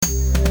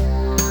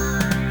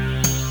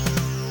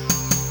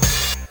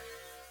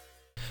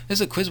This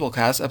is a Quizbowl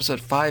cast,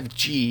 episode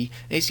 5G,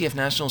 ACF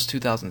Nationals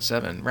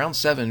 2007, round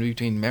 7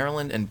 between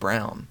Maryland and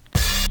Brown.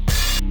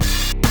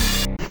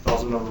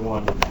 Also number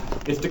 1.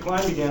 Its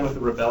decline began with the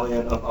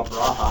rebellion of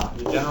Abraha,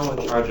 the general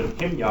in charge of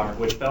Himyar,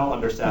 which fell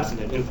under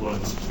Sassanid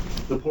influence.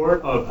 The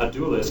port of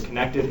Adulis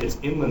connected its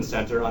inland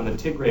center on the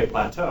Tigray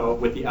Plateau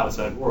with the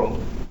outside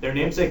world. Their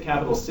namesake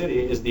capital city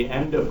is the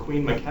end of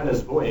Queen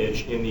Makeda's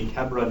voyage in the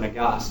Kebra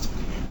Nagast.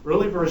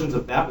 Early versions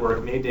of that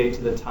work may date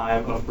to the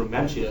time of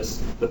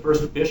Frumentius, the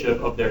first bishop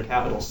of their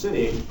capital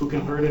city, who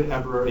converted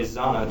Emperor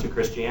Izana to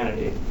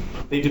Christianity.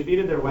 They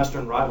defeated their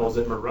western rivals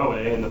at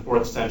Meroe in the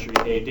 4th century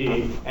AD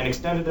and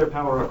extended their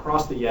power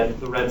across the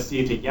Red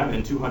Sea to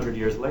Yemen 200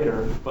 years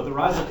later, but the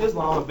rise of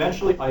Islam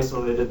eventually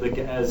isolated the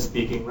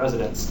Ge'ez-speaking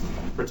residents.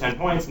 For 10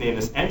 points, name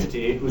this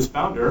entity, whose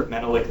founder,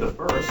 Menelik I,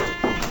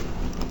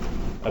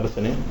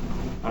 Abyssinia?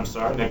 I'm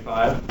sorry, Nick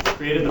 5,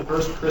 created the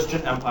first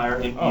Christian empire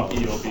in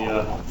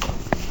Ethiopia.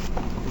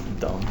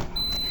 Dumb.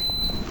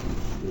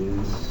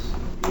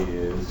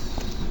 Is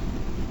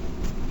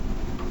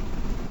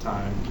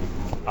Time.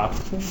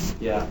 Oxen?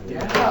 Yeah.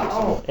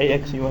 oh.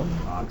 AXUM?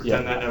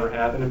 Pretend that never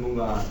happened and move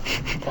on.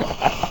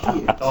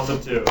 Also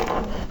 2.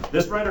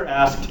 This writer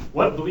asked,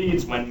 what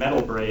bleeds when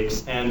metal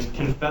breaks, and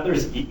can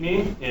feathers eat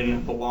me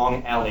in the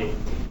long alley?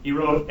 He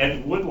wrote,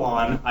 at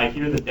Woodlawn, I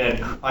heard the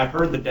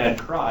dead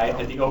cry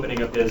at the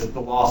opening of his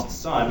The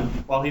Lost Son,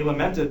 while he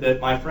lamented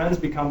that my friends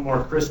become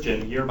more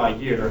Christian year by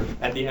year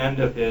at the end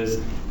of his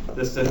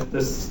This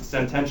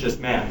Sententious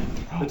Man.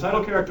 The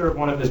title character of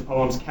one of his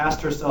poems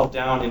cast herself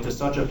down into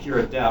such a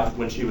pure depth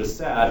when she was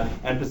sad,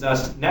 and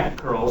possessed neck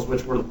curls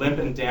which were limp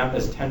and damp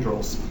as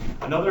tendrils.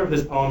 Another of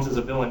his poems is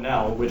a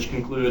villanelle, which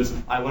concludes,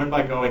 I learn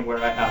by going where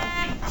I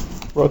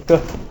have. Roca?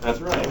 That's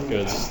right.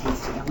 Good.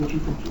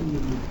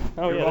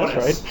 Oh, Your yeah, bonus.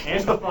 that's right.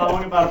 Answer the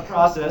following about a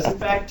process in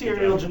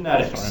bacterial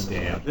genetics.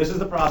 This is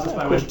the process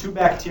by which two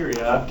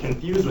bacteria can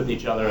fuse with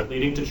each other,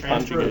 leading to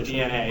transfer of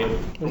DNA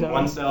from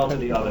one cell to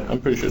the other.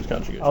 I'm pretty sure it's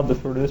conjugation. I'll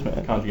defer to this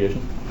man.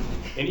 Conjugation.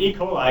 In E.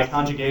 coli,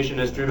 conjugation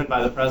is driven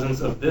by the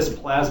presence of this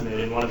plasmid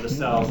in one of the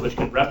cells, which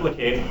can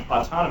replicate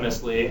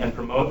autonomously and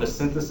promote the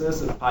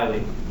synthesis of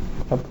pili.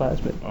 A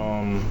plasmid.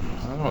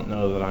 I don't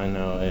know that I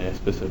know a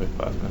specific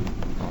plasmid.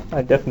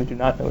 I definitely do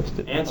not know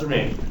a Answer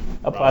me.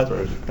 A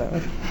plasmid.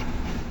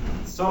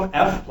 Some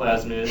F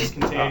plasmids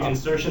contain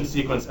insertion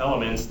sequence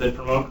elements that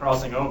promote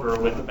crossing over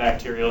with the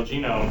bacterial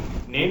genome.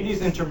 Name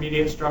these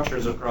intermediate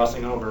structures of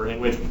crossing over in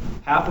which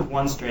half of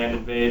one strand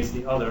invades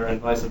the other and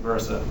vice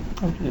versa.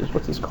 Oh, Jesus,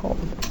 what's this called?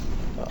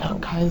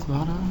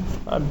 Chiasmata?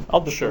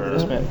 I'll defer to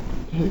this man.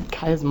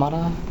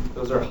 Chiasmata?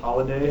 Those are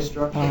holiday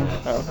structures.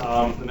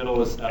 The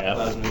middle is F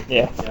plasmid.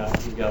 Yeah. Yeah,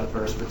 you got the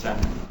first for 10.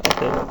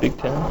 Okay, Big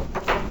 10.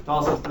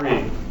 Toss of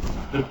 3.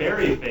 The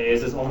Berry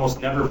phase is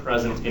almost never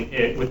present in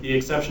it, with the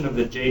exception of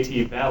the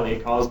JT valley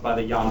caused by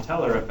the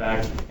Jahn-Teller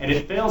effect, and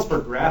it fails for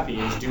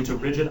graphenes due to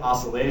rigid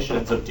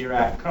oscillations of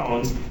Dirac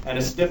cones and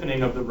a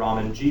stiffening of the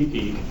Raman G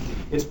peak.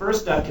 Its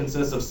first step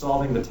consists of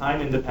solving the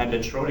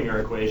time-independent Schrödinger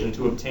equation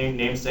to obtain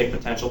namesake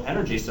potential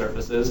energy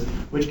surfaces,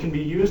 which can be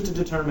used to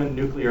determine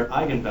nuclear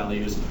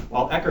eigenvalues,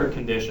 while Eckert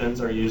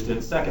conditions are used in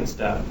its second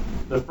step.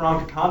 The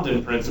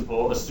Franck-Condon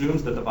principle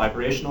assumes that the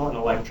vibrational and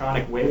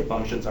electronic wave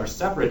functions are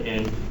separate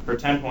in, for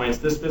 10 points,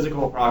 this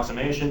physical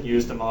approximation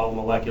used to model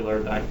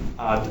molecular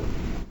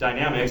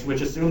dynamics,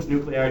 which assumes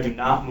nuclei do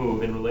not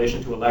move in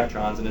relation to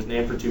electrons and is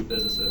named for 2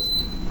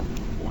 physicists.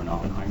 Warren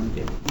Oppenheimer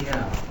did.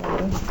 Yeah.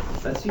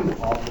 That seemed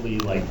awfully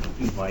like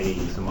inviting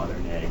some other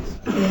names.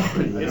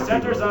 It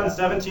centers on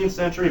 17th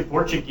century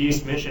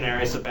Portuguese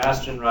missionary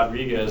Sebastian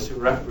Rodrigues,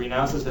 who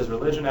renounces his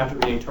religion after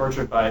being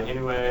tortured by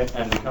Inuit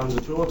and becomes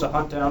a tool to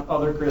hunt down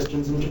other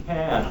Christians in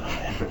Japan.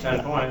 For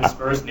 10 points,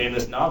 first name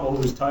this novel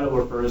whose title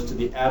refers to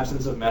the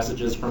absence of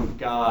messages from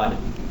God.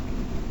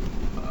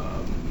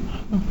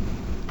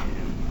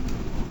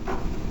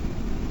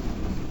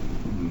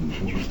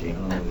 Interesting.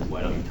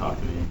 Why don't you talk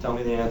to me? Tell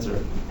me the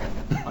answer.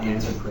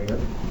 Unanswered prayer.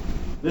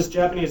 This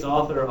Japanese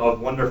author of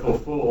Wonderful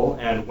Fool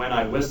and When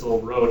I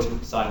Whistle wrote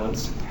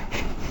Silence.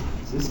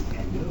 Is this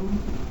Endo?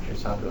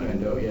 It's not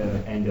Endo,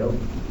 yeah. Endo.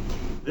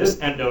 This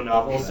Endo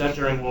novel, set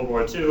during World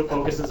War II,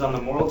 focuses on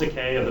the moral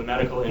decay of the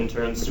medical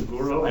interns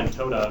Suguro and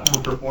Toda,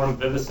 who perform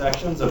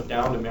vivisections of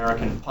downed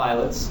American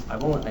pilots. I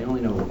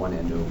only know one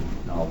Endo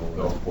novel.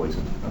 Go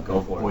Poison.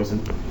 Go for it.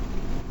 Poison.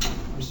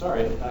 I'm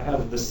sorry, I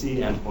have The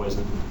Sea and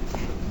Poison.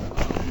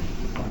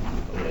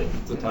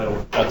 It's the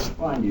title. That's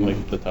Fine, you.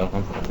 like the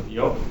title.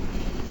 Yup.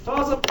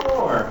 Toss up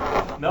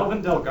 4.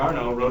 Melvin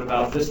Delgarno wrote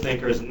about this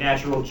thinker's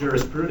natural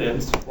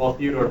jurisprudence, while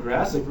Theodore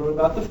Grassic wrote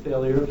about the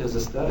failure of his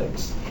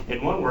aesthetics.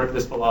 In one work,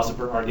 this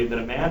philosopher argued that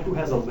a man who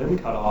has a limb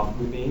cut off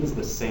remains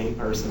the same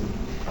person.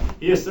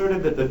 He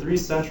asserted that the 3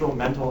 central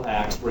mental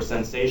acts were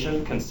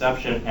sensation,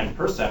 conception, and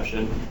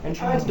perception, and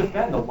tried to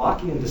defend the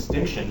Lockean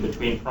distinction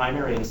between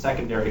primary and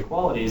secondary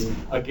qualities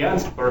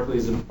against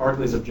Berkeley's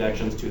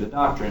objections to the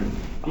doctrine.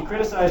 He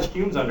criticized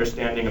Hume's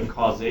understanding of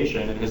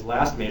causation in his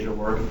last major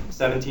work,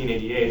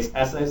 1788's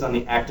Essays on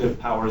the Active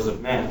Powers of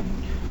Man.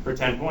 For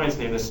 10 points,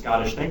 name this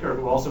Scottish thinker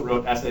who also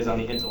wrote essays on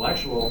the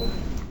intellectual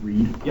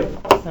Read. Yep.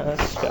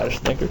 Scottish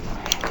thinker.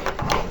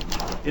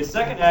 Its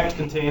second act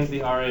contains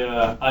the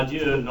aria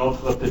Adieu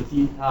notre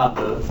petite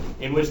table,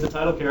 in which the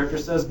title character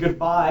says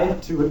goodbye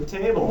to a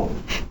table,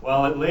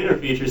 while it later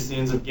features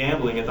scenes of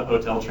gambling at the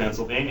Hotel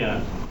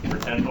Transylvania. For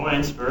 10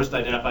 points, first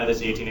identify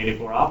this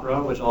 1884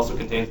 opera, which also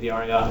contains the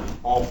aria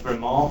En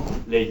fermant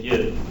les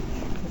yeux.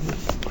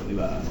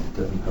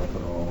 Doesn't help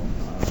at all.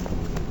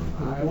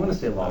 I want to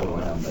say La La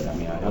Land, but I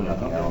mean, I have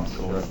nothing else.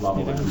 La La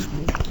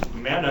Land.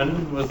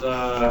 Manon was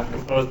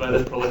composed by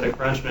this prolific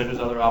Frenchman, whose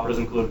other operas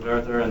include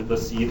Werther and The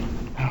Cid.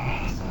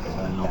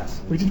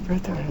 We did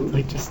Werther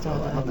like just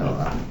I don't know.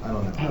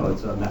 No,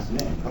 it's a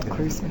Massenet.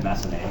 Christmas.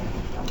 Massenet.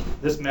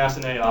 This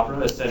Massenet opera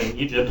is set in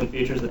Egypt and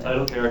features the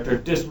title character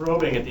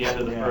disrobing at the end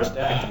of the first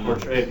act to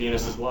portray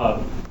Venus's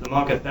love. The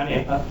monk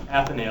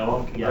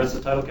Athanael converts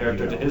the title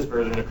character to his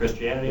version of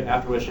Christianity,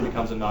 after which she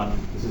becomes a nun.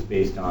 This is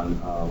based on,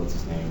 what's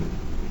his name?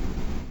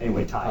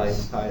 Anyway,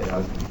 Ties. You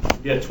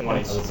get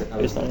 20s.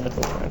 Based on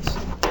Anatole France.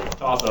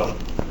 Toss-up.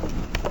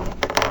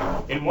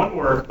 In one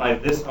work by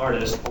this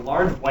artist, a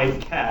large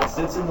white cat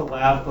sits in the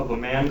lap of a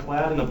man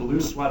clad in a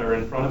blue sweater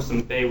in front of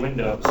some bay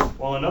windows,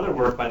 while another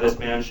work by this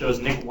man shows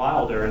Nick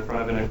Wilder in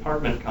front of an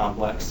apartment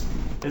complex.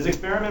 His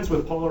experiments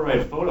with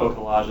Polaroid photo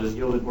collages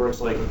yielded works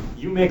like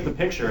You Make the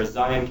Picture,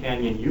 Zion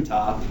Canyon,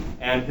 Utah,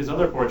 and his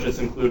other portraits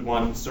include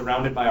one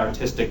surrounded by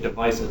artistic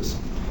devices.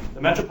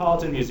 The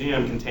Metropolitan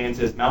Museum contains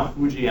his Mount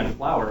Fuji and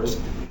Flowers,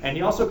 and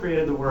he also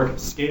created the work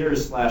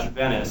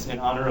Skaters/Venice in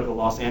honor of the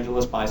Los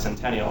Angeles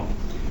bicentennial.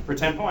 For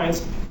 10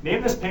 points,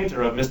 name this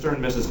painter of Mr.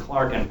 and Mrs.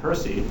 Clark and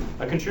Percy,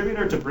 a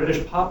contributor to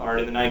British pop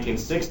art in the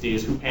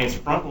 1960s who paints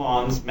front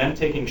lawns, men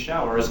taking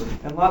showers,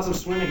 and lots of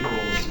swimming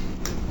pools.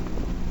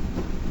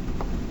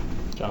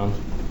 John.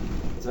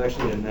 It's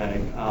actually a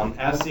neg,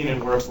 as seen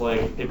in works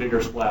like A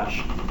Bigger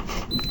Splash.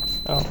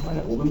 Oh, I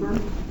know. Oldenburg?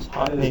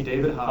 That is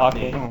David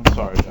Hockney. Oh,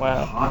 sorry.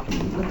 Wow. Hockey.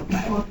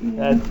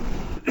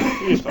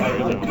 He's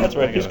fine. That's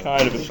right. He's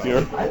kind of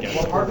obscure.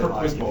 Well, hard for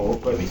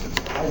Quizbowl, but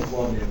I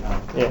love it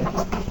now. Yeah.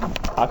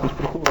 Hockey's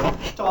pretty cool.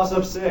 Right?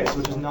 Toss-up 6,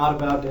 which is not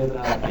about David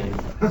Hockney.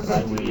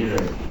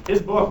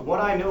 His book, What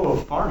I Know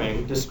of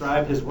Farming,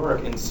 described his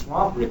work in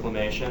swamp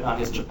reclamation on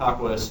his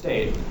Chappaqua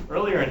estate.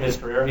 Earlier in his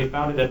career, he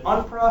founded an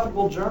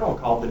unprofitable journal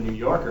called The New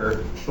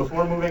Yorker,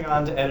 before moving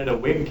on to edit a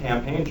Whig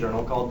campaign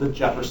journal called The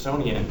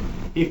Jeffersonian.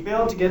 He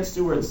failed to get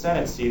Seward's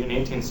Senate seat in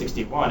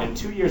 1861, and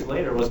 2 years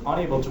later was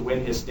unable to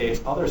win his state's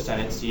other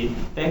Senate seat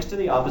thanks to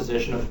the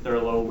opposition of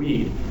Thurlow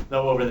Weed,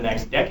 though over the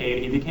next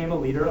decade he became a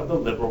leader of the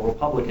liberal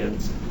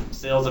Republicans.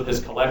 Sales of his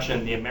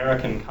collection, The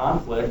American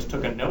Conflict,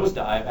 took a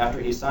nosedive after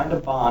he signed a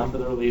bond for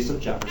the release of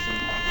Jefferson.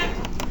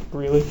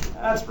 Really?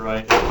 That's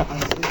right.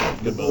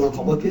 Good book.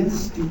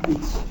 Republicans?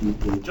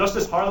 Stupid.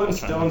 Justice Harlan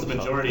Stone's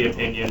majority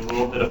opinion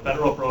ruled that a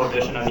federal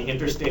prohibition on the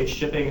interstate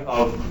shipping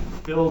of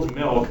filled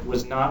milk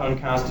was not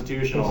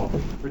unconstitutional.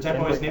 For 10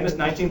 points, name this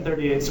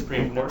 1938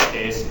 Supreme Court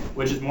case,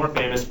 which is more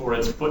famous for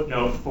its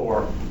footnote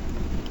 4.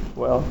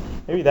 Well,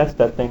 maybe that's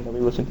that thing that we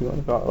listened to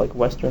about like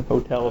Western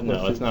Hotel.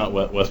 No, it's not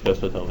West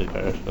Coast Hotel v.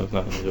 Parish. It has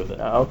nothing to do with it.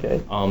 Ah,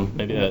 okay.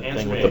 Maybe that Answer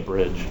thing with me. the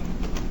bridge.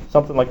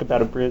 Something like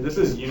about a bridge. This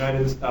is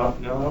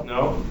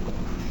no.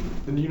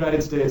 The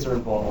United States are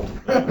involved.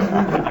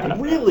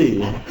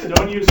 Really?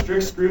 Stone used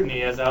strict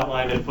scrutiny, as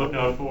outlined in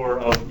footnote 4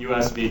 of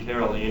U.S. v.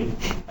 Caroline,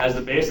 as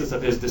the basis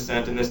of his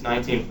dissent in this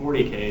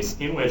 1940 case,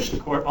 in which the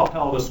court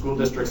upheld the school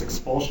district's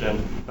expulsion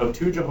of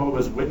 2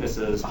 Jehovah's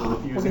Witnesses for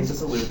refusing to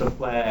salute the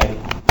flag.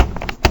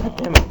 God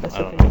damn it, that's I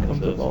the don't thing know that what comes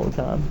this up is. all the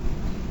time.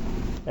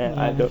 And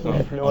I don't I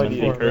have no Lemon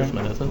idea.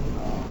 Kurtzman, is it?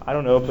 I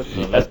don't know, but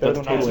No, that's that's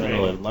better totally than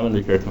unrelated.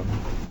 Lemon Kurtzman.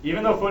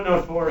 Even though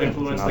footnote 4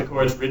 influenced the not.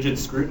 court's rigid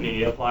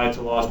scrutiny applied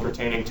to laws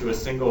pertaining to a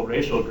single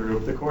racial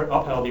group, the court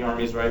upheld the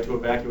Army's right to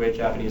evacuate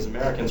Japanese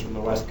Americans from the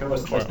West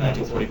Coast in this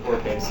 1944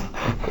 case.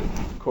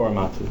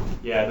 Korematsu.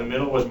 Yeah, the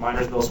middle was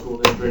Minersville School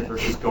District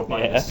versus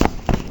Copias.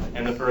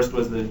 And the first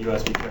was the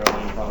U.S. v.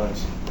 Caroline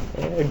province.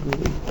 I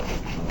agree.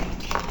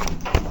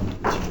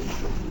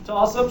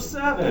 Toss-up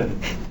 7.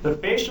 The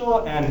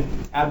facial and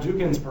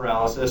abducens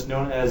paralysis,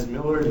 known as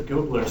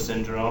Miller-Gobler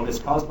syndrome, is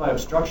caused by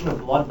obstruction of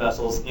blood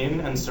vessels in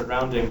and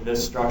surrounding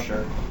this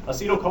structure.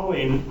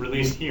 Acetylcholine,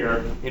 released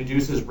here,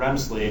 induces REM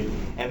sleep,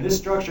 and this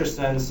structure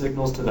sends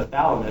signals to the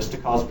thalamus to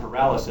cause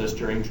paralysis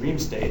during dream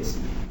states.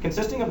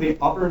 Consisting of the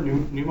upper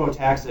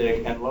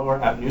pneumotaxic and lower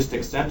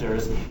apneustic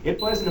centers, it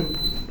plays an...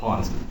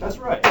 Pawns. That's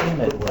right.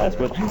 Damn it, that's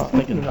what I was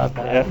thinking about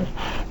that.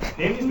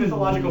 Name these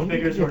mythological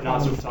figures who are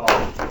not so tall.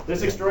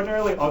 This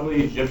extraordinarily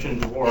ugly Egyptian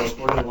dwarf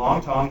sported a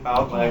long tongue,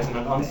 bowed legs, and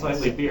an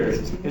unsightly beard.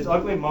 His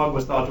ugly mug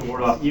was thought to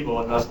ward off evil,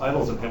 and thus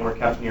idols of him were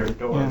kept near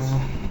doors.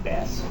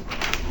 Bass.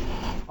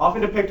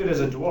 Often depicted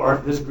as a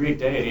dwarf, this Greek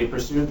deity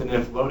pursued the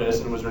nymph Lotus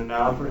and was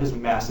renowned for his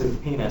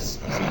massive penis.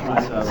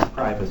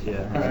 Priapus,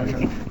 yeah.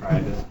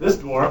 Priapus. This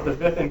dwarf, the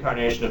fifth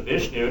incarnation of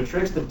Vishnu,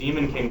 tricks the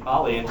demon king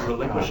Bali into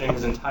relinquishing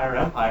his entire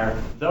empire,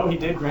 though he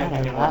did grant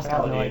him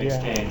immortality in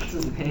exchange.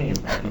 What's his name?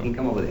 You can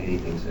come up with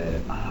anything, say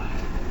it.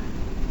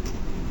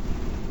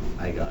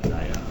 I got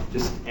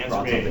Just Answer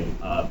draw me. something.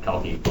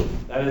 Kalki.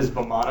 That is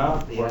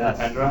Bomana or Yes.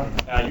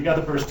 Pendra. You got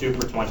the first two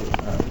for 20.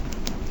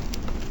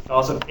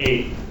 Toss of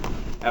 8,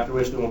 after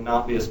which there will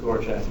not be a score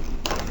check.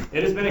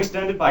 It has been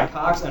extended by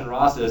Cox and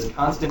Ross's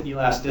constant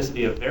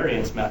elasticity of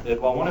variance method,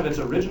 while one of its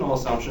original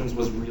assumptions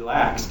was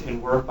relaxed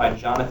in work by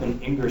Jonathan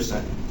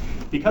Ingerson.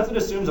 Because it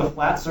assumes a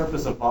flat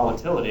surface of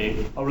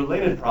volatility, a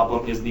related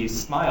problem is the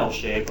smile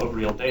shape of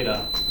real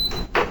data.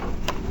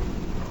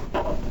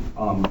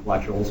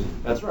 Black trolls.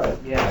 That's right.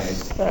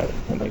 Yes. That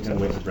makes Makes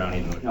sense. sense.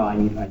 Brownie. No, I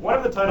need. One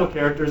of the title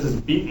characters is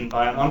beaten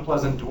by an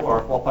unpleasant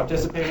dwarf while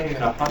participating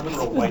in a hunt for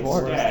a white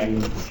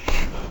stag.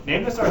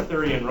 Name this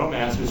Arthurian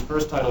romance whose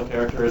first title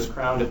character is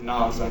crowned at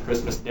Nantes on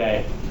Christmas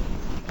Day.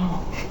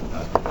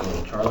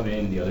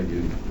 Charlemagne and the other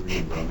dude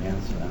reading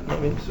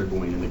romance. Sir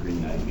Gawain and the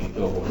Green Knight.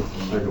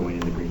 Sir Gawain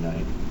and the Green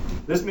Knight.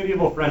 This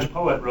medieval French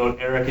poet wrote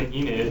Eric and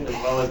Enid, as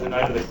well as The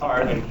Knight of the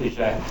Cart and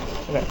Cliché.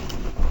 Okay.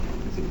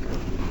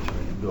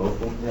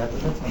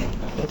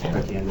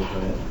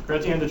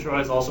 Chrétien de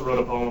Troyes also wrote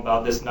a poem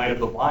about this Knight of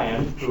the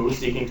Lion, who,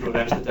 seeking to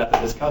avenge the death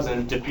of his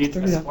cousin, defeats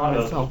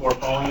Esclados before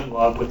falling in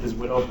love with his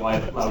widowed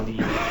wife,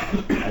 Laudine.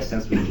 I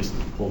sense we just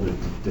pulled a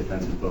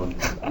defensive bone.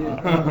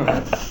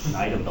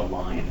 Knight of the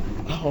Lion.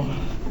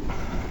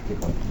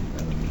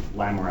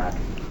 Lamorak.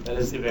 That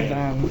is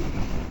Yvain.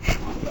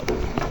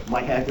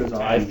 My hat goes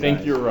off. I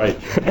think you're right.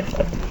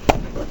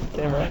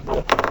 Damn right.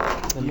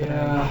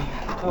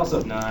 Yeah. Toss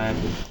of 9.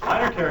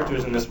 Minor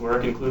characters in this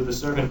work include the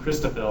servant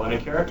Christophil and a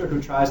character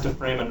who tries to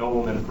frame a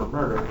nobleman for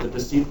murder, the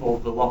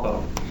deceitful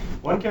Viluppo.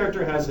 One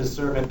character has his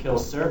servant kill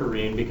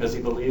Cerberine because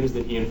he believes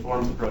that he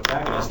informs the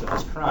protagonist of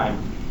his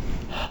crime.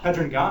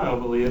 Petrangano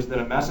believes that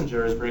a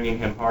messenger is bringing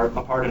him a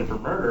pardon for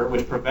murder,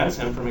 which prevents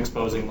him from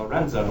exposing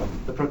Lorenzo.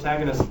 The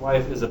protagonist's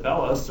wife,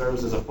 Isabella,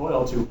 serves as a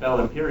foil to Bel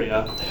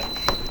Imperia.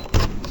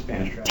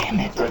 Spanish trap. Damn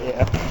it. Right.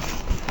 Yeah.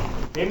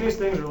 Name these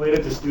things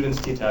related to students'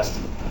 t-test.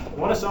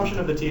 One assumption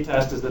of the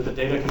t-test is that the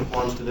data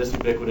conforms to this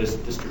ubiquitous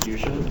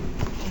distribution.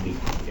 The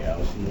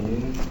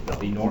Gaussian.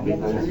 The normal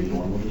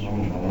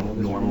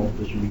distribution. Normal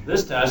distribution.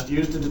 This test,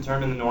 used to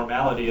determine the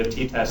normality of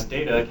t-test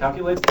data,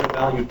 calculates the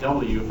value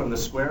W from the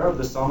square of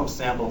the sum of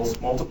samples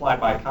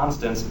multiplied by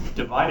constants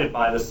divided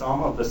by the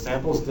sum of the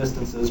samples'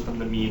 distances from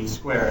the mean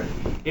squared.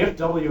 If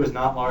W is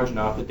not large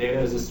enough, the data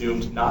is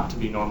assumed not to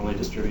be normally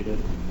distributed.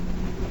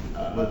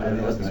 I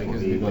think that's supposed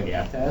to be like the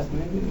F test,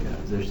 maybe?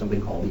 Is there something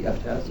called the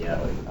F test? Yeah.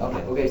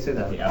 Okay, say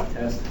that. The F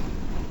test?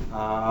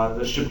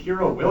 The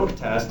Shapiro-Wilk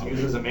test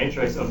uses a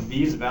matrix of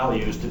these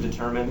values to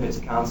determine its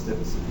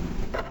constants.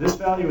 This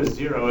value is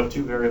 0 if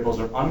two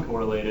variables are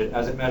uncorrelated,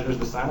 as it measures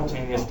the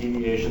simultaneous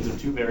deviations of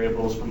two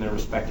variables from their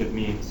respective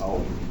means.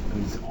 Oh,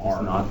 it's R.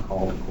 It's not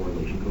called a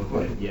correlation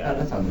coefficient. Yeah,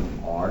 That's not good.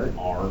 R.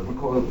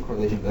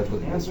 Correlation, that's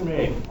what Answer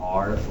me.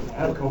 R.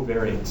 Add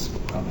covariance.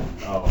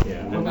 Oh,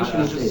 yeah.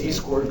 Correlation is just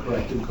Z-scored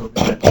corrected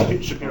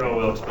covariance.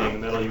 Shapiro-Wilkes being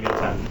in the middle, you get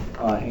 10.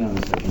 Hang on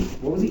a second.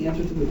 What was the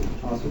answer to the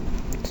toss-up?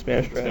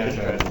 Spanish Spanish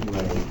strategy.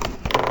 strategy.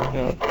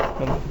 No.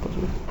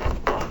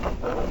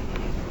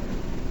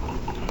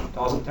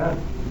 Toss of 10.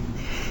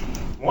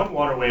 One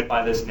waterway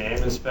by this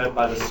name is fed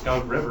by the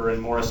Skunk River in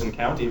Morrison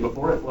County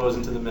before it flows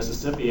into the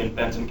Mississippi in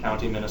Benton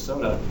County,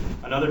 Minnesota.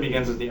 Another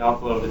begins as the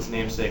outflow of its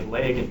namesake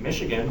lake in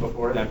Michigan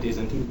before it empties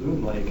into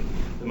Loon Lake.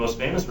 The most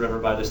famous river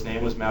by this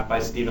name was mapped by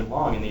Stephen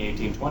Long in the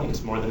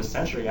 1820s, more than a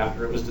century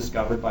after it was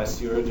discovered by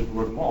Sieur de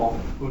Bourgmont,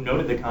 who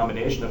noted the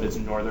combination of its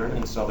northern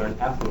and southern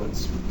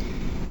affluents.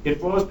 It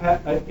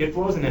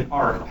flows in an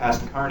arc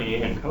past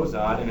Kearney and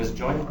Cozad and is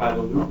joined by the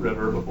Loup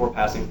River before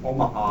passing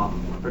Omaha.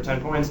 For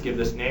 10 points, give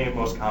this name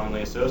most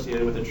commonly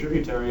associated with a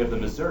tributary of the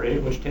Missouri,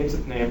 which takes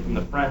its name from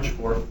the French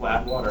for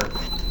flat water.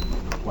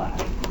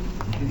 Flat.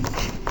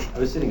 I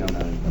was sitting on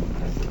that.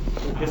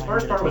 Its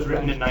first part was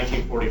written in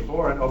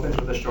 1944 and opens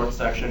with a short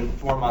section,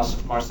 For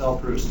Marcel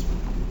Proust.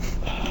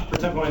 For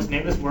 10 points,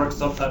 name this work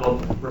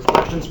subtitled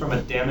Reflections from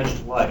a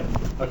Damaged Life,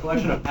 a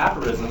collection of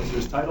aphorisms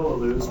whose title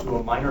alludes to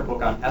a minor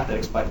book on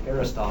ethics by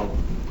Aristotle.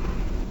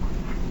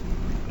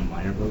 A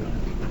minor book on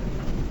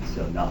it?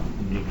 So not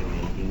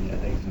Nicomachean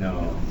ethics?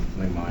 No,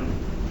 something minor.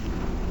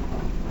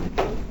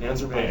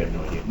 Answer I me. have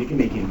no idea.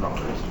 Nicomachean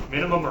Proverbs.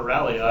 Minimum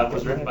Moralia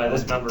was written by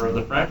this member of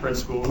the Frankfurt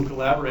School who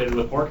collaborated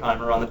with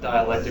Horkheimer on the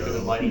dialectic of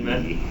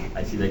enlightenment.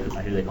 I hear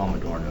they call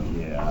him Adorno.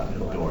 Yeah,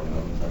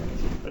 Adorno.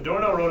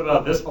 Adorno wrote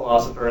about this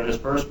philosopher in his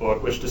first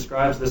book, which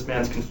describes this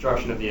man's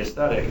construction of the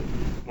aesthetic.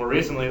 More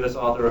recently, this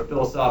author of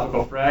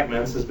philosophical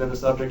fragments has been the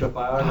subject of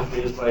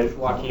biographies by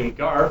Joachim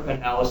Garf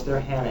and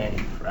Alistair Hannay.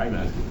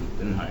 Fragments?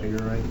 Didn't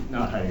Heidegger write?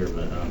 Not Heidegger,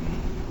 but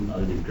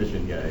other dude,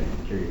 Christian guy,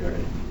 Kierkegaard.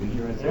 Didn't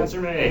he write that?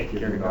 Answer me.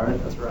 Kierkegaard?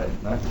 That's right.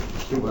 Nice.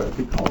 Good work.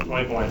 Good call.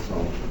 20 points.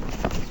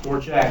 Score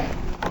check.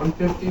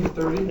 150 to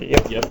 30?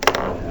 Yep.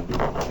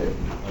 Okay.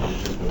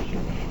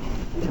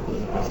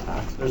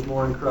 There's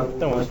more incredible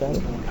Don't worry about questions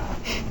it. coming.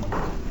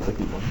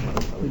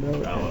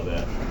 I love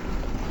that.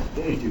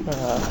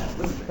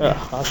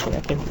 Honestly, I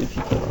can't believe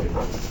you put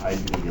it. I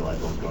didn't realize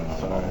what was going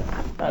on.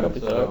 I don't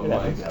think so. It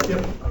happens.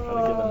 Yep.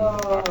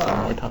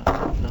 More time.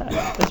 No,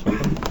 that's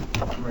fine.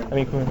 I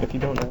mean, come on, if you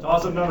don't know.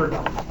 Toss of number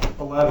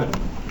 11.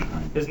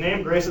 His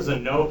name graces a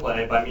no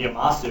play by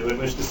Miyamasu in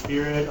which the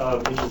spirit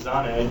of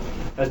Michizane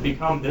has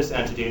become this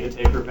entity to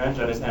take revenge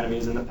on his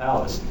enemies in the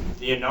palace.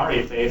 The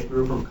Inari faith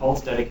grew from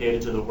cults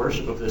dedicated to the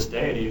worship of this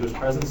deity, whose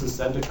presence is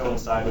said to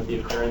coincide with the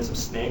appearance of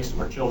snakes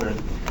or children,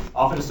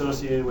 often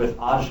associated with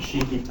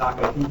Ajishiki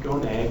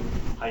Takahikone,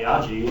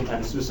 Hayaji,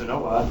 and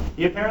Susanoo.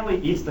 He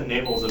apparently eats the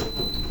navels of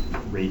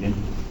Raiden.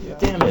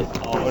 Damn it.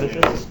 Oh, What is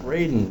this?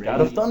 Raiden, God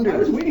of Thunder. I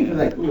was waiting for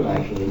that clue,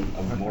 actually.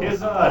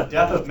 His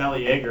death of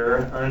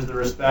Meleager earns the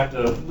respect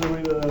of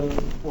Louis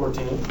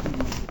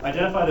XIV.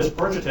 Identified as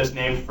Portraitist,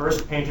 named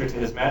first painter to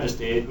His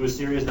Majesty, whose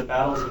series The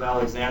Battles of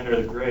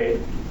Alexander the Great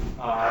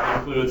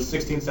includes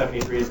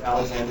 1673's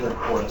Alexander and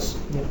Porus.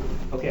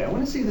 Okay, I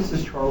want to say this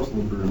is Charles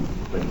Le Brun,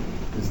 but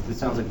this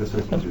sounds like this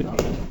was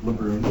Le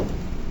Brun.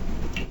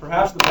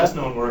 Perhaps the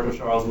best-known work of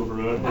Charles Le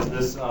Brun is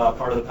this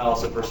part of the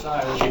Palace of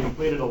Versailles, which he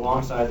completed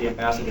alongside the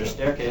Ambassador's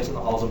Staircase in the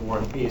Halls of War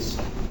and Peace.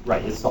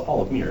 Right, it's the Hall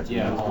of Mirrors.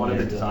 Yeah, It was one of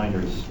the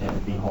designers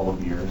at the Hall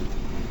of Mirrors.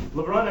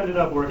 Le Brun ended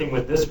up working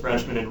with this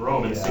Frenchman in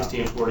Rome in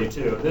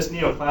 1642. This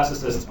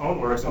neoclassicist's own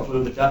works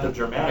include The Death of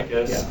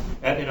Germanicus,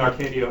 Et in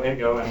Arcadio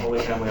Ego, and Holy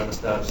Family on the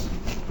Steps.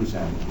 Who's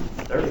that?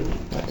 30. There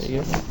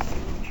you go.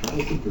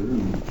 Charles Le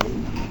Brun.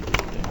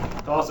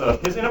 Also,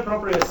 his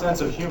inappropriate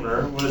sense of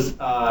humor was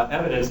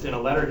evidenced in a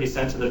letter he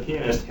sent to the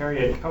pianist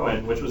Harriet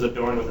Cohen, which was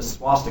adorned with a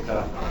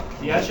swastika.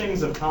 The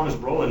etchings of Thomas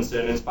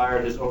Rowlandson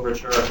inspired his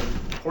overture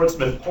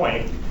Portsmouth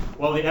Point,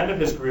 while the end of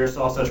his career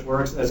saw such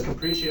works as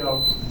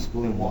Capriccio. It's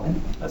William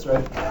Walton. That's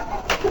right.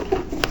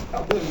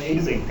 That was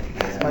amazing.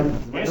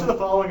 Answer the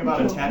following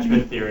about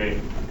attachment theory.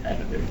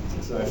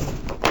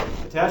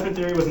 Attachment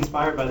theory was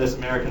inspired by this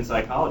American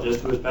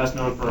psychologist who is best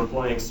known for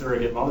employing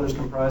surrogate mothers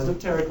comprised of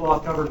terry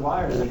cloth covered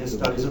wires in his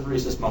studies of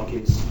rhesus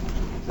monkeys.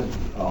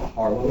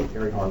 Harlow,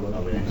 Harry Harlow.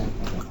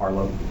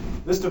 Harlow.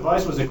 This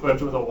device was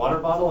equipped with a water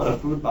bottle and a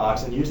food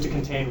box and used to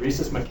contain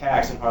rhesus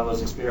macaques in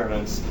Harlow's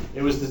experiments.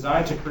 It was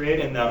designed to create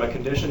in them a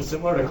condition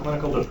similar to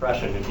clinical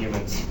depression in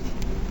humans.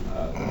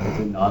 Is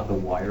it not the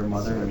wire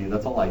mother? I mean,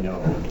 that's all I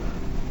know.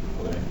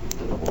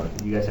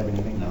 You guys have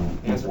anything? No.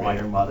 Answer me.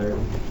 Wire mother.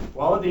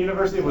 While at the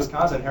University of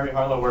Wisconsin, Harry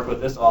Harlow worked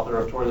with this author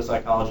of Toward the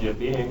Psychology of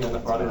Being and the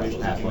Farther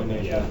Reaches of Human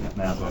Nature.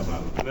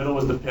 The middle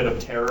was the Pit of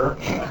Terror.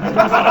 I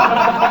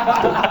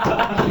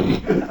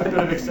could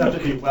have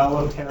accepted the Well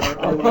of Terror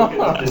or the Pit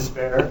of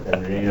Despair. The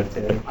Reign of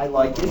Terror. I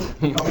like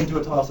it. Coming to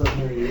a toss-up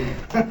near you.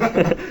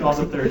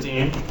 Toss-up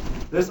 13.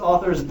 This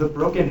author's The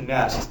Broken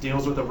Nest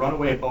deals with a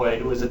runaway boy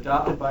who is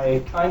adopted by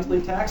a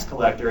kindly tax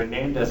collector and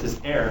named as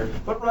his heir,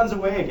 but runs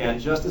away again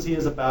just as he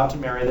is about to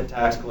marry the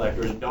tax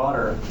collector's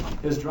daughter.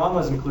 His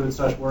dramas include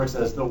such works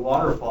as The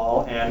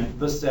Waterfall and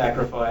The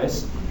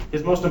Sacrifice.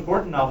 His most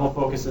important novel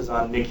focuses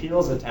on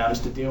Nikhil's attempts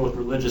to deal with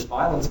religious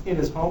violence in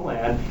his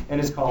homeland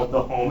and is called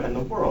The Home and the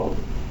World.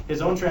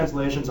 His own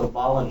translations of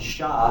Lal and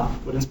Shah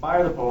would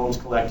inspire the poems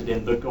collected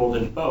in The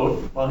Golden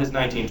Boat, while his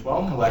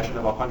 1912 collection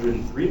of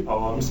 103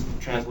 poems,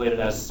 translated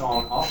as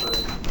Song Offered.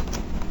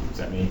 Is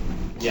that me?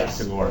 Yes.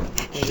 Good lord.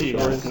 Jeez.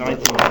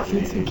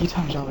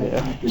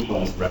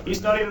 He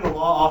studied in the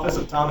law office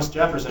of Thomas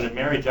Jefferson and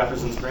married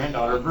Jefferson's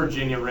granddaughter,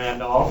 Virginia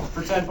Randolph.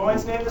 For 10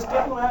 points, named this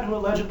diplomat who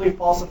allegedly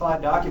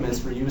falsified documents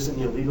for use in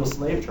the illegal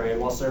slave trade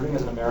while serving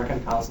as an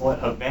American consul at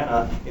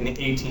Havana in the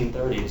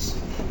 1830s.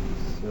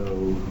 So,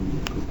 who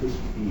could this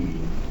be?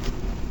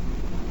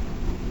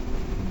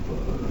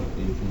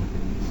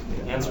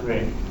 Answer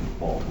me.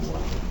 Baltimore.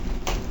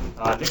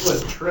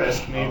 Nicholas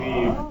Trist may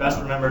be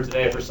best remembered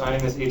today for signing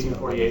this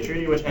 1848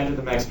 treaty, which ended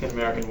the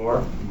Mexican-American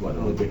War.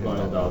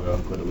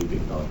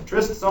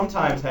 Trist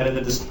sometimes headed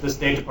the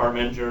State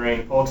Department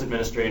during Polk's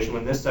administration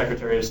when this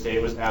Secretary of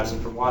State was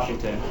absent from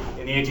Washington.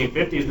 In the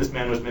 1850s, this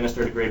man was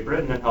minister to Great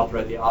Britain and helped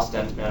write the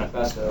Ostend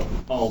Manifesto.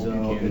 Oh, So,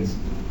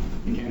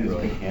 Buchanan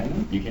wrote it.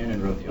 Buchanan?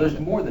 Buchanan wrote the There's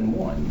Ostend. more than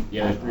one.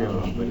 Yeah, there's 3 of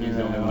them, but he's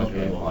the only one that's Okay,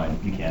 really long. fine.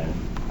 Buchanan.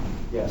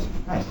 Yes.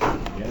 Nice.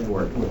 Yeah, it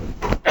worked.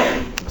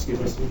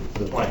 Excuse me.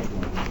 20.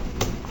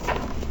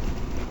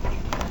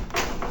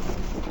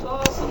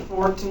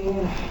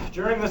 14.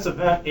 During this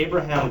event,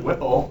 Abraham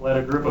Whipple led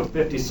a group of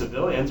 50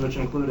 civilians, which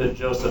included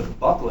Joseph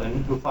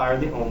Buckland, who fired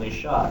the only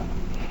shot.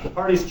 The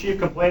party's chief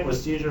complaint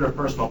was seizure of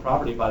personal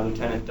property by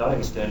Lieutenant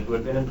Duddingston, who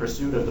had been in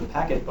pursuit of the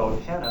packet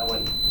boat Hannah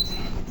when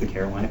The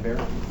Carolina Fair?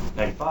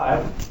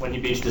 95, when he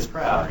beached his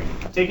craft.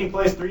 Taking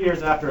place 3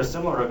 years after a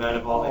similar event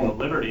involving the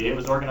Liberty, it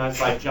was organized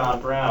by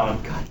John Brown.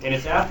 In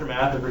its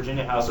aftermath, the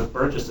Virginia House of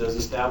Burgesses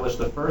established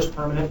the first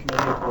permanent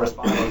committee of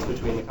correspondence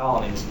between the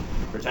colonies.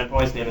 For 10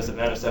 points, name this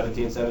event of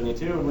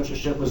 1772, in which a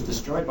ship was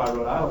destroyed by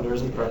Rhode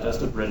Islanders in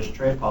protest of British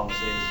trade policies.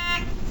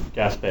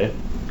 Gaspé.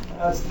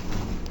 That's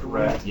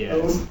correct. Yeah.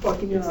 It was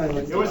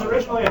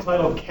originally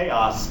entitled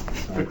Chaos,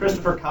 but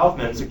Christopher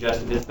Kaufman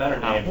suggested its better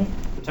name.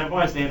 For 10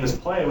 points, name this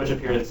play, which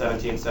appeared in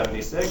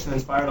 1776 and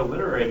inspired a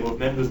literary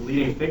movement whose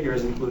leading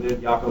figures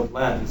included Jakob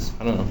Lenz.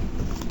 I don't know.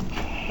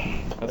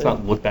 Let's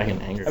not look back in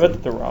anger. I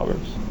bet the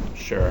robbers.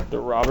 Sure. The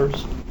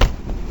robbers.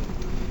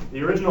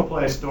 The original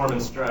play, Storm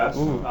and Stress,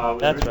 Ooh, was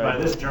that's written right.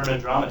 by this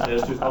German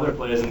dramatist, whose other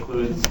plays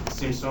include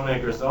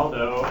Simsone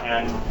Grisaldo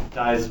and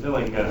Die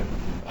Zwillinge.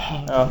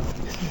 Oh,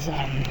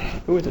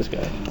 Who is this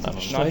guy?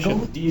 Schlegel?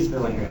 D's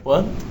villain.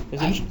 What?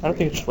 Is it? I don't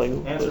think it's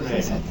Schlegel. Answer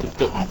me.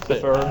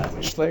 Defer.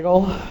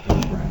 Schlegel?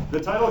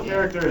 The title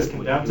character is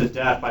condemned to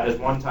death by his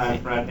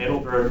one-time friend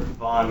Adelbert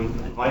von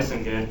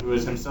Weissingen, who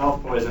is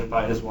himself poisoned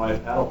by his wife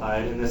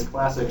Adelheid in this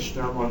classic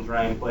Sturm und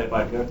Drang play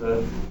by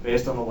Goethe,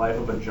 based on the life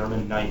of a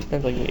German knight.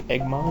 Sounds like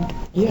Egmont.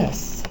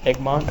 Yes.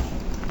 Egmont.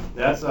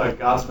 That's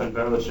Gotts von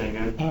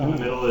Berlichingen. In the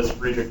middle is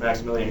Friedrich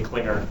Maximilian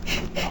Klinger.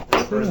 And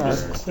the first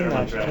is Sturm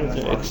und Drang.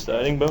 That's an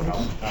exciting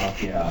bonus.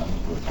 Yeah.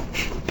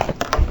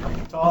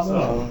 Toss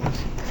up.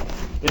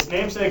 Its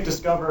namesake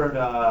discovered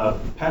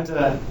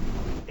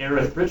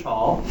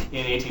pentaerythritol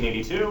in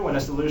 1882 when a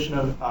solution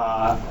of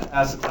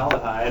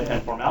acetaldehyde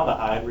and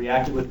formaldehyde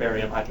reacted with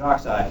barium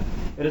hydroxide.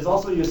 It is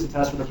also used to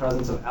test for the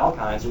presence of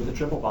alkynes with a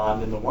triple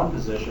bond in the one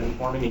position,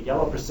 forming a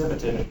yellow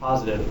precipitate if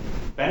positive.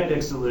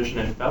 Benedict's solution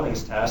and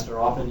Felling's test are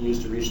often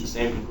used to reach the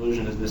same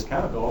conclusion as this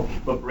chemical,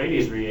 but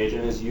Brady's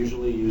reagent is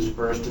usually used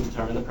first to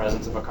determine the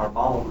presence of a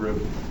carbonyl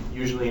group,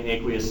 usually an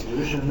aqueous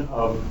solution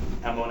of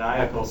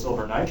ammoniacal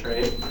silver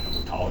nitrate.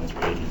 Tolerance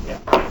reagent. Yeah.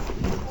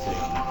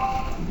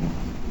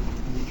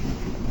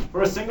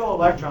 For a single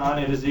electron,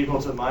 it is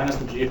equal to minus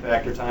the G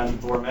factor times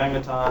the Bohr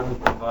magneton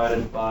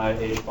divided by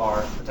h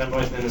bar. For 10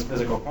 points in this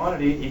physical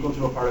quantity, equal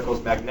to a particle's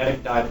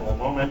magnetic dipole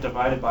moment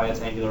divided by its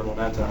angular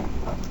momentum.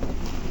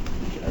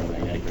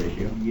 Gyromagnetic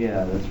ratio?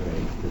 Yeah, that's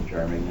right. The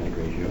gyromagnetic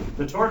ratio.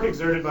 The torque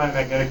exerted by a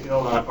magnetic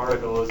field on a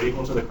particle is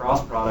equal to the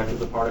cross product of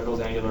the particle's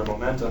angular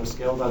momentum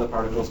scaled by the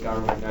particle's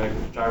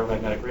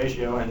gyromagnetic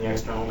ratio and the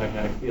external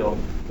magnetic field.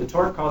 The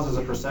torque causes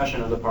a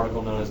precession of the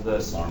particle known as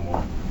this.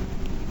 Larmor.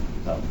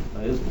 That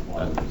is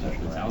Larmor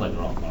precession. It sounds like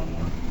Larmor.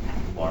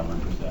 Larmor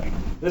precession.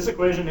 This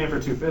equation, named for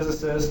two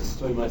physicists,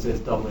 so you might say it's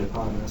doubly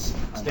eponymous,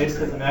 states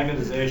that the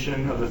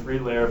magnetization of the free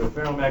layer of a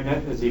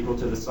ferromagnet is equal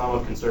to the sum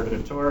of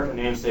conservative torque, a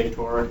namesake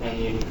torque,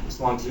 and the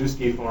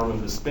Slonczewski form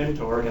of the spin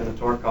torque, and the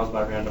torque caused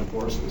by random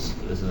forces.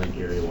 So this is like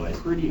Gary Weiss.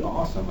 Pretty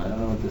awesome. I don't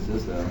know what this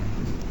is though.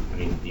 I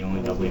mean, the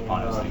only doubly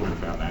eponymous thing for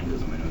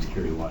ferromagnetism I know is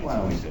Curie Weiss.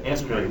 Wow.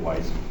 Answer Curie me.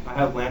 Weiss. I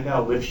have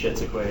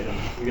Landau-Lifshitz equation.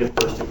 You get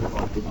the first two for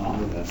fun.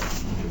 That's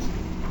interesting.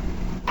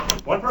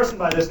 One person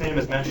by this name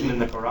is mentioned in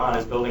the Quran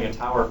as building a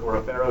tower for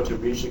a pharaoh to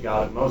reach the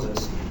God of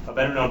Moses. A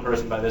better known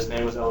person by this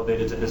name was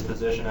elevated to his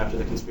position after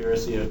the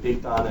conspiracy of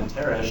Bigthan and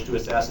Teresh to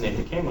assassinate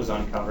the king was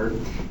uncovered,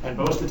 and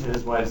boasted to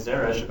his wife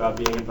Zeresh about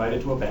being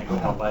invited to a banquet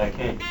held by a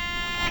king.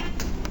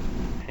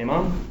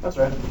 Haman? That's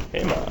right.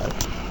 Hey man.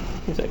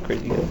 Who's that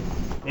crazy guy?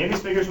 Name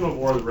these figures from the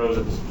War of the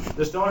Roses.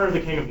 The stoner of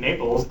the King of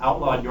Naples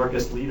outlawed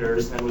Yorkist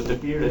leaders and was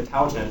defeated at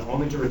Towton,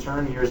 only to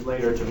return years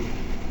later to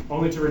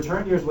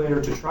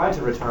try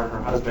to return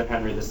her husband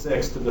Henry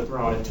VI to the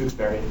throne at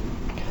Tewkesbury.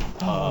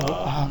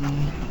 Wow.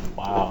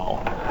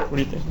 What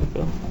do you think,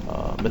 Phil?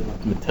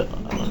 Matilda.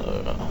 I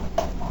don't know.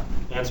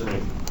 Answer me.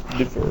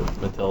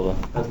 Matilda.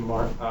 That's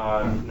Mark.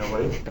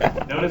 Nobody.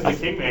 Known as the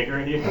Kingmaker,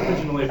 he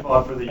originally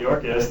fought for the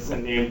Yorkists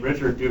and named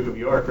Richard, Duke of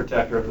York,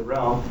 protector of the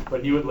realm,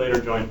 but he would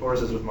later join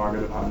forces with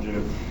Margaret of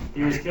Anjou.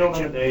 He was killed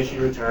on the day she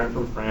returned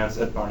from France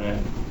at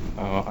Barnet.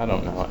 Oh, I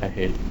don't know. I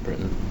hate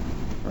Britain.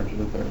 Richard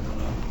III.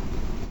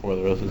 War of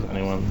the Roses.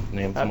 Anyone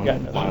name I've someone got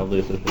nothing. wildly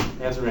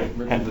associated? Answer me.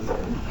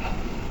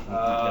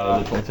 No,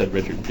 this one said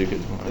Richard Duke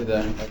is more.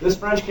 This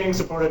French king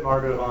supported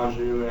Margaret of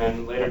Anjou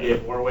and later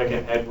gave Warwick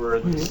and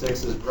Edward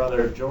VI's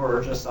brother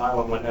George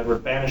asylum when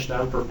Edward banished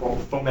them for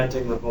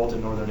fomenting revolt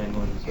in northern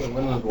England. So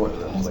when was war?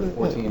 That was like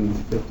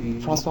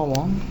 1450. Francois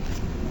One?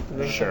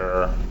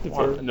 Sure.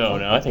 No,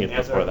 I think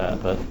it's before that,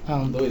 but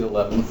Louis XI.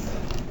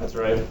 That's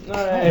right.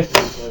 Nice.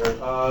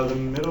 The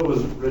middle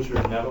was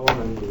Richard Neville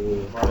and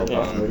Margaret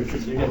of Anjou. So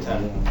you get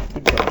 10.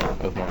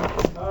 with more.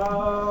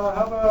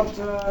 How about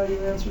you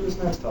answer this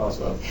next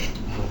toss-up?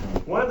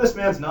 One of this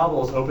man's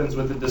novels opens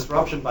with the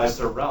disruption by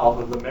Sir Ralph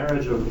of the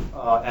marriage of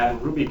at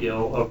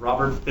Rubygill of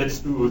Robert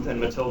Fitzooth and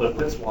Matilda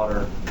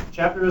Fitzwater.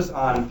 Chapters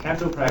on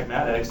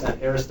pantopragmatics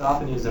and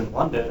Aristophanes in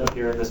London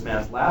appear in this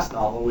man's last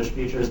novel, which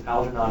features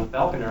Algernon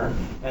Falconer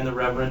and the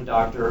Reverend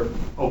Dr.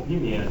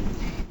 Opimian.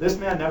 This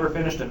man never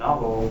finished a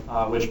novel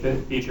which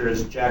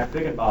features Jack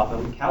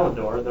Figginbotham,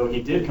 Calidore, though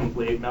he did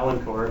complete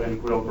Melancourt and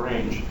Gwyll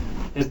Grange.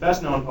 His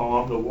best-known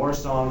poem, The War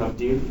Song of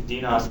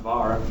Dinas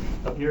Var,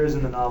 appears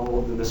in the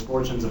novel The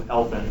Misfortunes of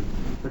Elphin.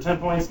 For 10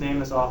 points, name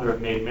this author of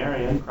Maid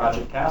Marian,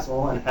 Cratchit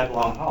Castle, and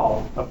Headlong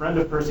Hall, a friend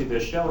of Percy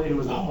Bysshe Shelley, who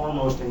was the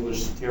foremost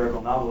English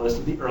satirical novelist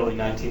of the early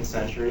 19th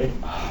century.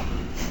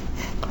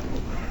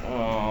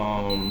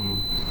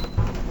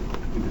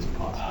 Is this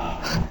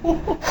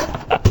possible?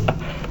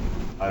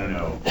 I don't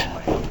know.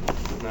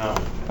 No.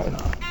 It's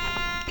not.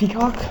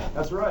 Peacock?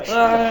 That's right.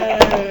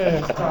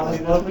 Hey! Tommy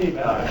the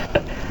Peacock.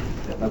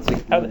 That's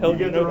like How the hell You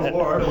do you get the know that?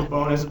 reward of a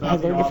bonus I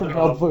about the learned it from author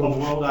Bob of A Bloom.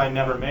 World I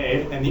Never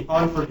Made and the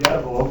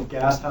unforgettable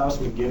Gasthouse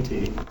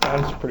McGinty.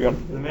 That's pretty good.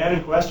 The man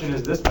in question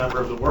is this member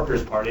of the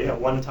Workers' Party, a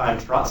one-time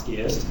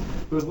Trotskyist,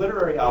 whose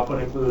literary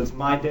output includes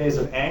My Days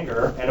of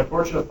Anger and a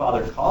portrait of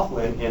Father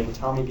Coughlin in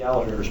Tommy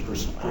Gallagher's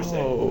Crusade.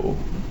 Oh.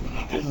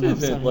 This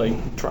isn't like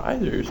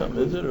Dreiser or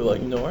something, is it? Or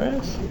like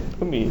Norris?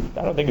 I mean,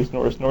 I don't think it's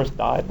Norris. Norris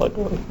died. Like,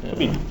 I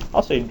mean,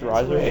 I'll say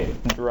Dreiser.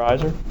 great.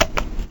 Dreiser.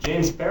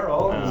 James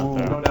Farrell,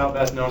 no doubt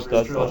best known for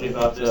his trilogy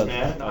about this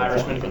man, an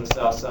Irishman from the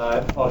South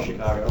Side of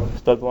Chicago.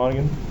 Studs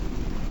Lonigan.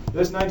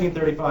 This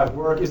 1935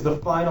 work is the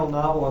final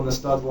novel in the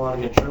Studs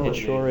Lonigan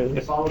trilogy. It sure is.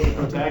 It follows the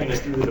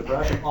protagonist through the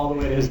Depression all the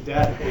way to his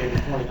death at the age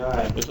of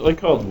 29. Is it like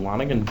called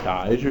Lonigan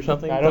Dies or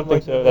something? I don't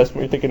think so. That's what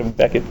you're thinking of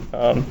Beckett.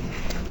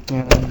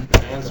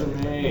 Answer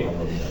me.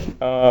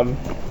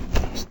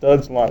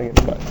 Studs Lonigan.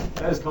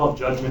 That is called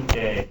Judgment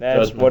Day.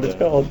 That's Judgment what it's Day.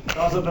 called.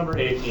 Toss-up number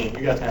 18.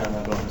 You got 10 on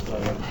that bonus,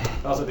 brother.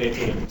 Toss-up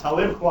 18.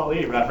 Talib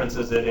Kweli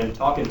references it in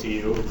Talking to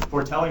You,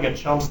 foretelling a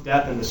chump's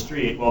death in the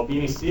street, while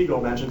Beanie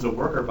Siegel mentions a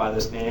worker by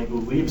this name who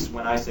leaps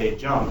when I say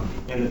jump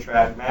in the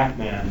track Mac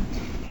Man.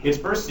 Its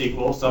first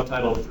sequel,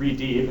 subtitled 3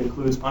 Deep,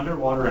 includes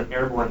underwater and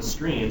airborne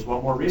screens, while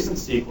more recent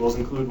sequels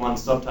include one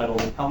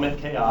subtitled Helmet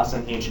Chaos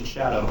and Ancient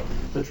Shadow.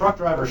 The truck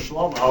driver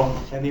Shlomo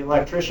and the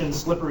electrician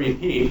Slippery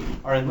Pete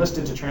are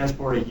enlisted to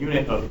transport a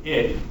unit of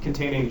IT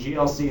containing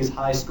GLC's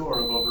high score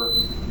of over...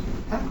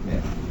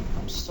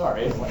 I'm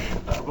sorry,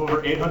 of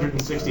over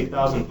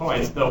 860,000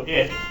 points, though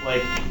it,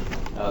 like...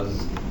 That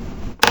was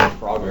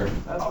Frogger.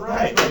 That's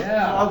right.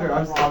 Yeah.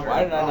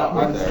 Why did I not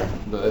put there?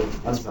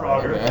 That's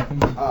Frogger.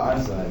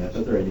 I'm sorry. That's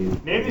right,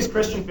 dude. Name these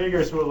Christian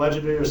figures who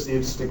allegedly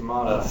received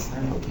stigmata.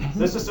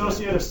 This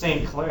associate of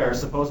St. Clair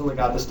supposedly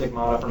got the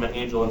stigmata from an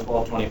angel in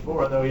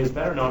 1224, though he is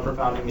better known for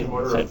founding the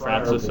Order Saint of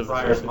Francis of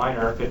Friars Assisi.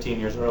 Minor 15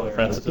 years earlier.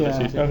 Francis of Yeah,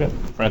 Assisi. okay.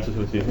 Francis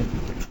of Assisi.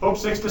 Pope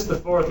Sixtus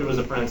IV, who was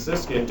a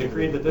Franciscan,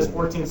 decreed that this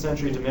 14th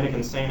century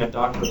Dominican saint and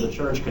doctor of the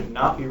church could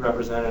not be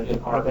represented in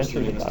art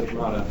receiving the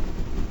stigmata.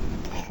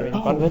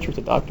 Bonaventure's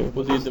a doctor.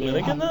 Was he a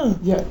Dominican though?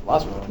 Yeah.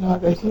 Last one. No, I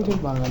think it is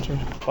Bonaventure.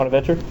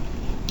 Bonaventure?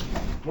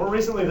 More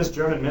recently, this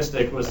German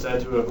mystic was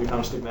said to have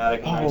become stigmatic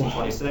in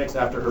 1926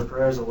 after her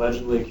prayers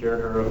allegedly cured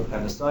her of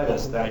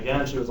appendicitis. Then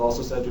again, she was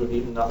also said to have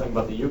eaten nothing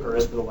but the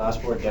Eucharist for the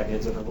last 4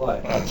 decades of her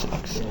life. That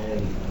sucks.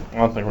 I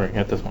don't think we're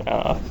gonna get this one.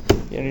 No,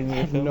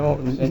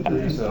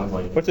 Sounds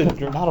like What's a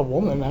German? not a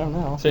woman. I don't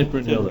know. Saint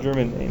What's a Brunhilde.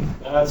 German name?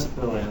 That's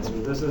no answer.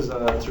 This is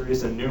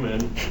Teresa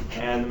Newman,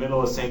 and the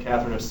middle is St.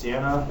 Catherine of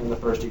Siena, and the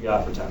first you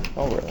got for 10.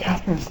 Oh, right.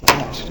 Catherine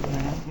Siena should have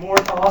been that. More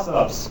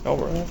toss-ups. Oh,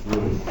 right.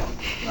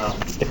 No.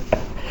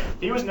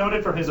 He was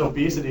noted for his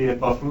obesity and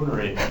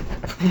buffoonery.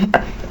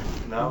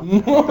 No?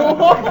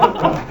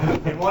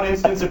 In one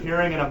instance,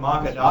 appearing in a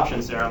mock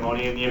adoption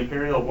ceremony in the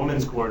Imperial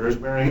Women's Quarters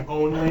wearing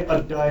only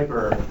a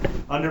diaper.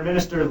 Under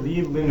Minister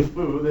Li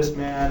Linfu, this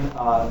man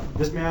of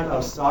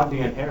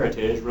Sogdian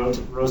heritage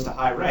rose to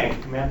high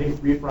rank, commanding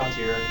 3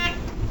 frontier.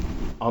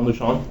 On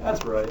Luchon?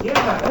 That's right. Yeah,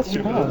 that's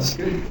Good. good.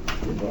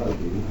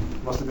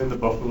 Must have been the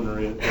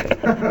buffoonery.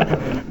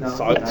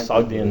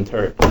 Sogdian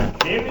Turk.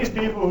 Name these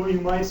people who you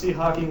might see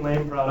hawking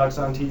lame products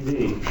on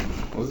TV.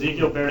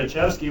 Ezekiel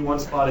Berdichevsky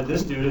once spotted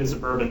this dude in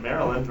suburban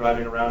Maryland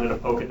driving around in a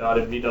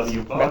polka-dotted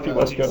VW Bug. Matthew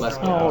Lesko.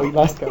 Oh, he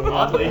must go.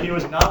 Oddly, he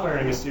was not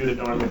wearing a suit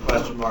adorned with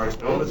question marks,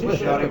 nor was he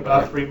shouting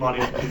about free money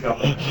from the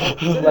government.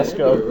 Let's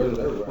go.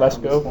 Let's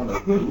go.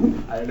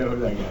 I know who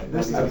that guy is.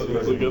 This is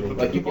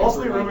Like you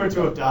falsely rumored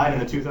to have died in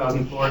the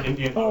 2004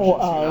 Indian Oh,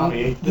 Ocean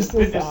tsunami. This this is,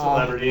 fitness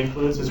celebrity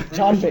includes his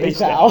John freakish Baysdow.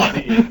 baseball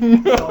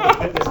team. Called the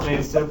Fitness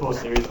Made Simple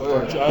series.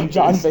 John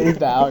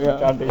Baysdow, yeah.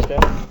 John Baysdow.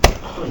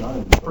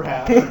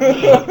 Perhaps.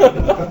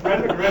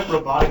 Fred McGriff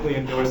robotically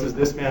endorses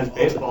this man's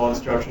baseball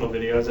instructional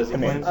videos as he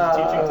claims his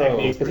teaching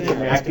techniques for his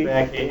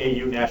back-to-back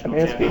AAU national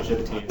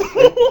championship teams.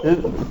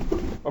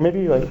 Or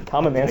maybe like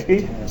Tom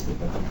Amansky?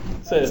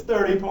 Say It's it.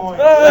 30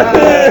 points.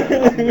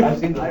 I've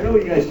seen. I know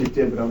what you guys just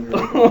did, but I'm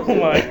gonna. Oh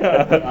my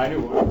god. I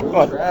knew Come what.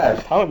 on,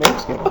 Trash. Tom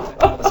Amansky.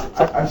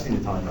 I've seen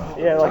the time now.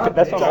 Yeah, like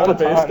that's on all the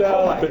time.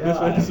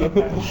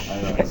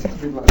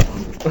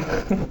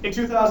 In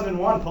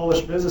 2001,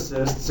 Polish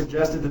physicists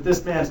suggested that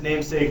this man's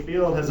namesake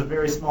field has a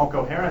very small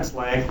coherence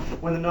length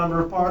when the number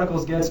of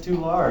particles gets too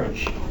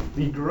large.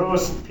 The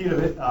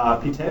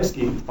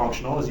Gross-Pitevsky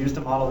functional is used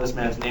to model this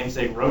man's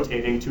namesake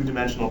rotating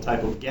two-dimensional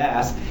type of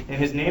gas, and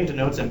his name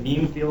denotes a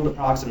mean field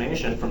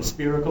approximation from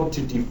spherical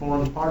to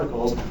deformed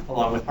particles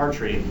along with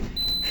Hartree.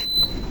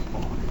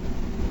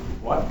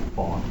 What?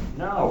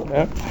 No.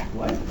 Yeah.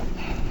 What?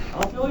 I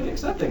don't feel like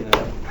accepting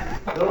that.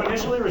 Though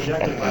initially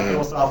rejected by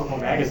Philosophical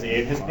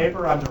Magazine, his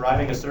paper on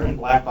deriving a certain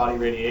black body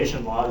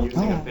radiation law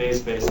using a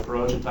phase-based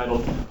approach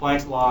entitled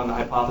Planck's Law and the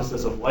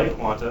Hypothesis of Light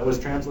Quanta was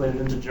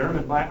translated into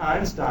German by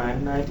Einstein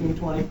in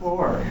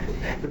 1924.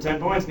 For 10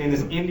 points, name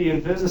this Indian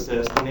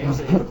physicist, the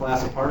namesake of a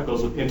class of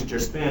particles with integer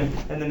spin,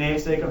 and the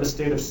namesake of a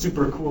state of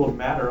supercooled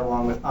matter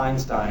along with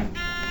Einstein.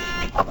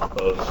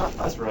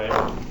 That's right.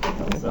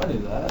 Study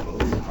that.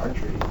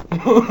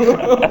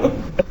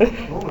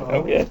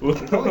 Okay.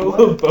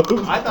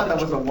 I thought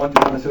that was a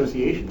one-to-one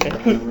association.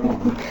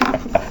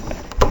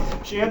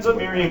 She ends up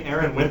marrying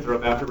Aaron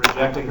Winthrop after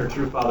rejecting her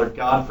true father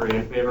Godfrey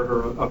in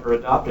favor of her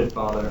adopted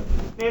father.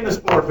 Name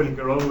this orphan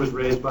girl who was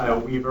raised by a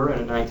weaver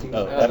in a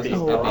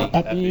 19th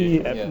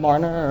Epi Yeah.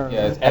 Marner.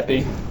 Yeah, it's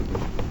Epi.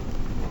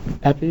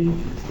 Epi.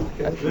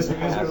 This is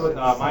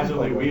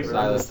Miserly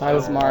Weaver.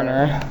 Silas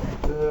Marner.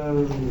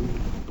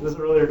 This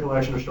earlier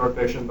collection of short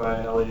fiction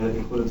by Eliot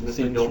includes Mr. Scenes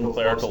from Gilpin's love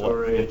Clerical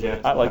story and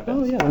Janet's I like that.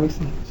 Oh yeah, let me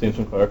see. Scenes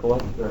from Clerical Law?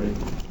 30.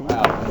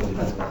 Wow.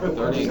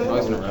 30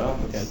 twice in a row.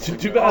 Yeah,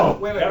 too Oh,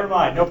 bad. wait. Never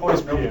mind, no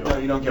points for you. No,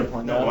 you don't get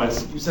points. No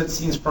points. You said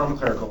scenes from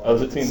Clerical. Oh,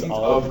 is it scenes of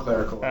of?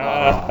 Clerical?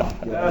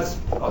 That's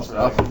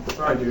rough.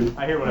 Sorry, dude.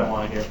 I hear what I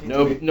want to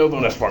hear. No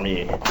bonus for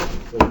me.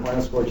 So the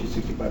final score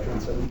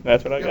 265-7.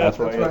 That's what I got. That's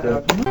what I got.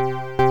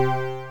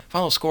 have.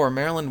 Final score: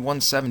 Maryland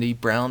 170,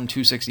 Brown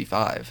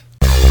 265.